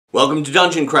Welcome to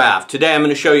DungeonCraft. Today I'm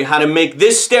going to show you how to make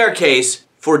this staircase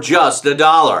for just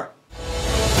 $1.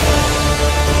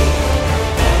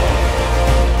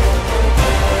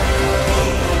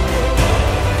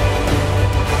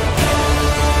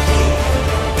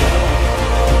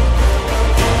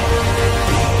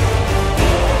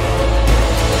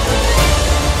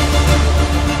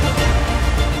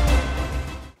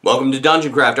 Welcome to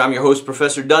DungeonCraft. I'm your host,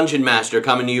 Professor Dungeon Master,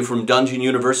 coming to you from Dungeon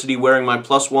University wearing my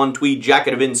 +1 tweed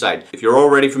jacket of insight. If you're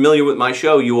already familiar with my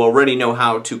show, you already know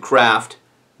how to craft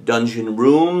dungeon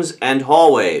rooms and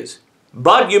hallways.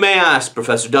 But you may ask,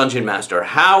 Professor Dungeon Master,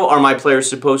 how are my players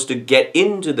supposed to get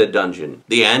into the dungeon?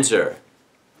 The answer: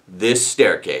 this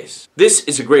staircase. This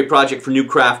is a great project for new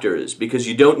crafters because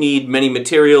you don't need many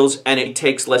materials and it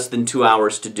takes less than 2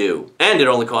 hours to do. And it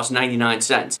only costs 99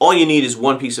 cents. All you need is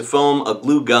one piece of foam, a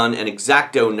glue gun, an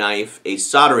X-Acto knife, a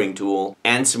soldering tool,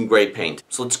 and some gray paint.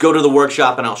 So let's go to the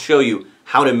workshop and I'll show you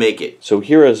how to make it. So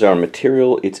here is our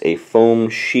material. It's a foam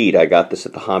sheet. I got this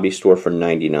at the hobby store for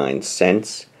 99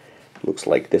 cents. Looks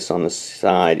like this on the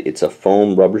side. It's a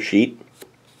foam rubber sheet.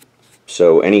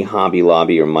 So any Hobby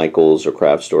Lobby or Michael's or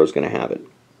craft store is going to have it.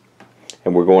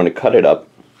 And we're going to cut it up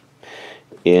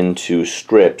into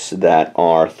strips that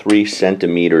are 3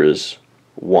 centimeters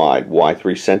wide. Why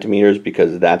 3 centimeters?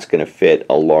 Because that's going to fit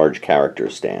a large character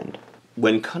stand.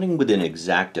 When cutting with an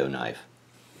X-Acto knife,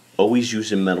 always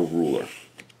use a metal ruler.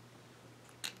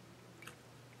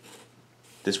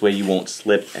 This way you won't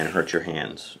slip and hurt your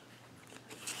hands.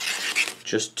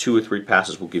 Just 2 or 3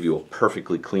 passes will give you a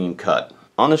perfectly clean cut.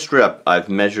 On the strip, I've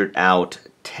measured out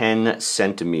 10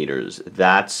 centimeters.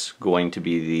 That's going to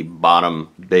be the bottom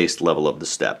base level of the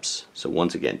steps. So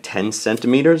once again, 10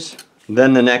 centimeters.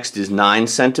 Then the next is 9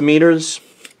 centimeters.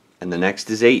 And the next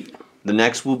is 8. The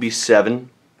next will be 7.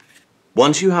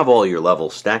 Once you have all your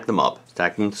levels, stack them up.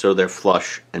 Stack them so they're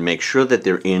flush and make sure that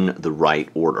they're in the right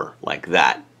order, like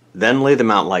that. Then lay them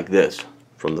out like this,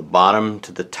 from the bottom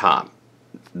to the top.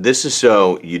 This is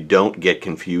so you don't get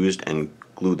confused and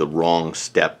glue the wrong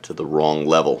step to the wrong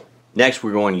level. Next,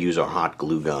 we're going to use our hot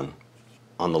glue gun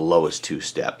on the lowest 2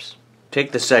 steps.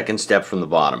 Take the second step from the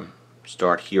bottom.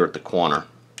 Start here at the corner.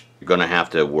 You're going to have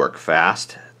to work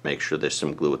fast. Make sure there's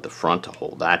some glue at the front to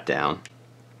hold that down.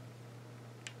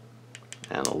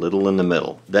 And a little in the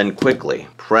middle. Then quickly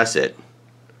press it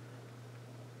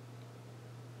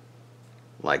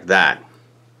like that.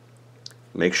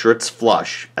 Make sure it's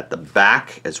flush at the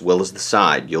back as well as the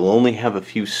side. You'll only have a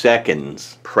few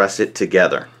seconds. Press it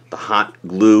together. The hot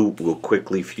glue will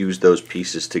quickly fuse those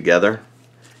pieces together,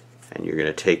 and you're going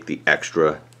to take the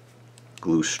extra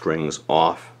glue strings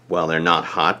off while they're not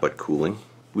hot but cooling.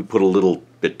 We put a little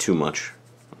bit too much.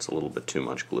 That's a little bit too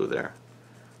much glue there.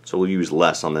 So we'll use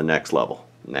less on the next level.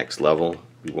 Next level,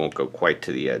 we won't go quite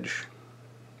to the edge.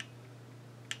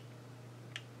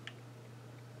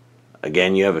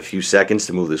 Again, you have a few seconds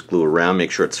to move this glue around.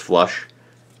 Make sure it's flush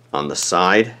on the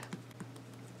side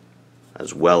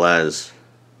as well as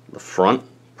the front.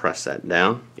 Press that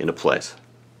down into place.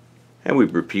 And we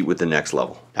repeat with the next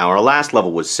level. Now our last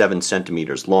level was 7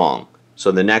 centimeters long.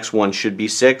 So the next one should be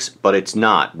 6, but it's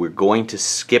not. We're going to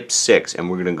skip 6 and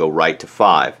we're going to go right to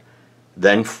 5.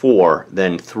 Then 4,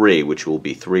 then 3, which will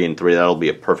be 3 and 3. That'll be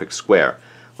a perfect square.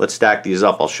 Let's stack these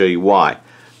up. I'll show you why.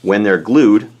 When they're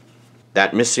glued,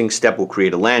 that missing step will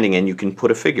create a landing and you can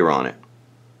put a figure on it,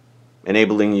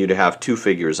 enabling you to have 2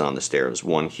 figures on the stairs,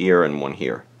 one here and one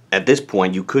here. At this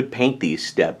point you could paint these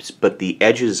steps, but the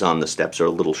edges on the steps are a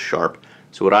little sharp,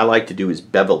 so what I like to do is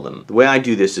bevel them. The way I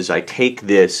do this is I take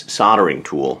this soldering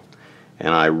tool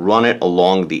and I run it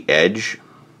along the edge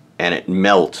and it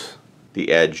melts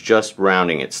the edge, just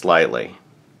rounding it slightly.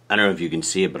 I don't know if you can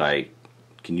see it, but I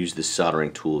can use this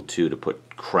soldering tool too to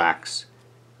put cracks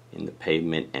in the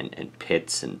pavement and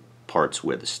pits and parts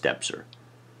where the steps are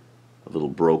a little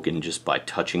broken just by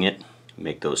touching it.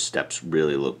 Make those steps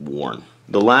really look worn.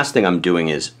 The last thing I'm doing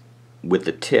is with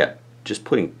the tip just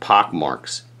putting pock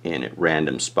marks in at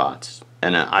random spots,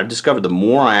 and I've discovered the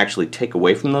more I actually take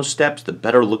away from those steps, the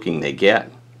better looking they get.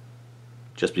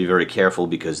 Just be very careful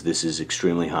because this is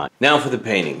extremely hot. Now for the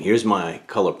painting. Here's my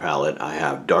color palette. I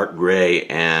have dark gray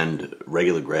and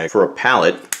regular gray. For a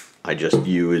palette, I just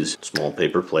use a small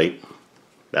paper plate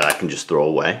that I can just throw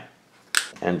away.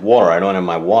 And water. I don't have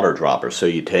my water dropper, so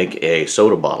you take a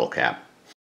soda bottle cap.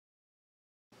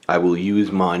 I will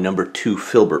use my number 2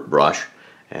 filbert brush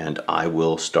and I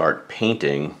will start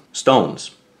painting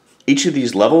stones. Each of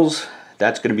these levels,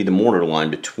 that's going to be the mortar line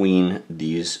between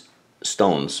these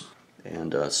stones.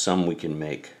 And some we can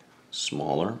make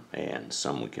smaller and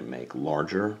some we can make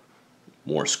larger,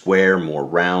 more square, more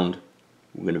round.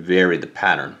 We're going to vary the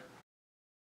pattern.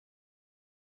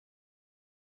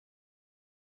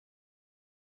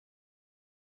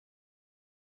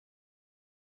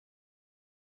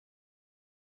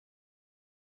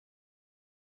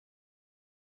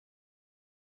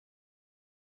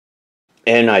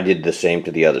 And I did the same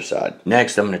to the other side.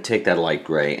 Next, I'm going to take that light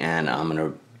gray and I'm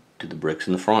going to do the bricks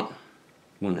in the front.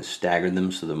 I'm going to stagger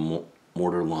them so the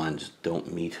mortar lines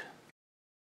don't meet.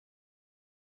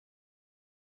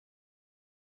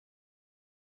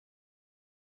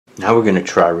 Now we're going to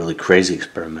try a really crazy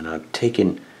experiment. I've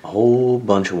taken a whole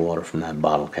bunch of water from that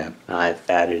bottle cap. I've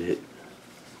added it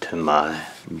to my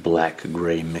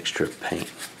black-gray mixture of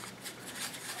paint.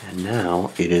 And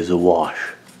now it is a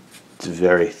wash. It's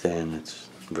very thin, it's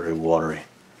very watery.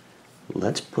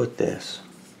 Let's put this.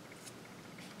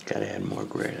 Gotta add more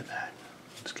gray to that.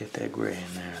 Let's get that gray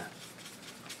in there.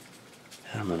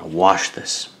 And I'm gonna wash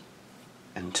this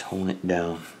and tone it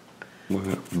down.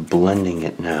 We're blending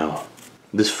it now.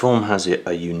 This foam has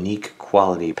a unique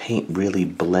quality. Paint really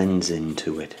blends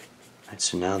into it. And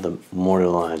so now the mortar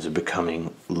lines are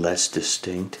becoming less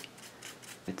distinct.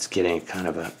 It's getting kind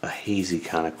of a hazy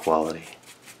kind of quality.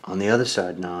 On the other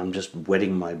side now, I'm just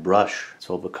wetting my brush. It's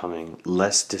all becoming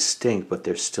less distinct, but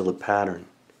there's still a pattern.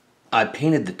 I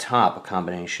painted the top a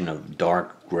combination of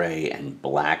dark gray and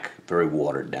black, very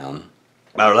watered down.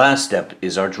 Our last step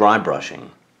is our dry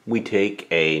brushing. We take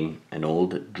an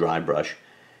old dry brush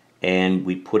and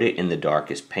we put it in the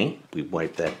darkest paint. We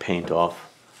wipe that paint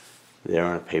off there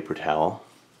on a paper towel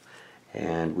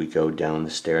and we go down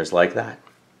the stairs like that.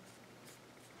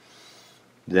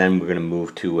 Then we're going to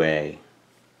move to a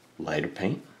lighter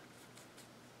paint.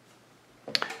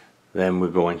 Then we're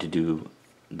going to do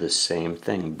the same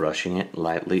thing, brushing it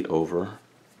lightly over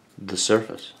the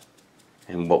surface.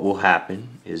 And what will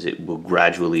happen is it will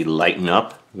gradually lighten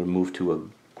up. We'll move to a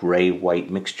gray-white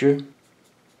mixture.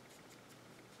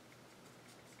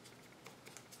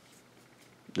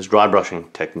 This dry brushing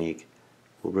technique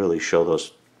will really show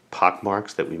those pock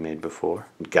marks that we made before,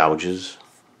 gouges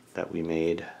that we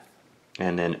made.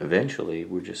 And then eventually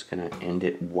we're just going to end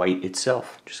it white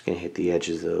itself. Just going to hit the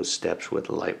edges of those steps where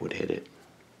the light would hit it.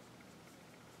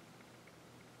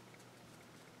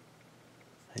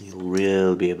 And you'll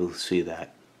really be able to see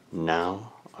that.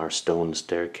 Now our stone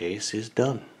staircase is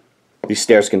done. These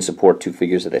stairs can support 2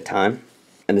 figures at a time.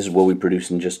 And this is what we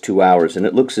produced in just 2 hours. And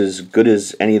it looks as good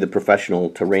as any of the professional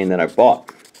terrain that I've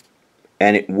bought.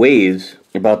 And it weighs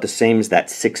about the same as that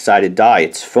 6-sided die.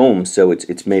 It's foam, so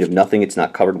it's made of nothing. It's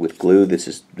not covered with glue.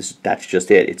 That's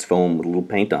just it. It's foam with a little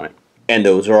paint on it. And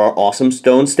those are our awesome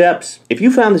stone steps. If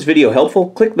you found this video helpful,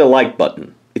 click the like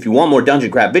button. If you want more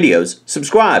DungeonCraft videos,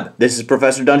 subscribe. This is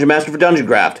Professor Dungeon Master for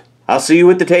DungeonCraft. I'll see you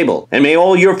at the table, and may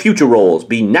all your future rolls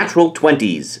be natural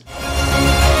 20s.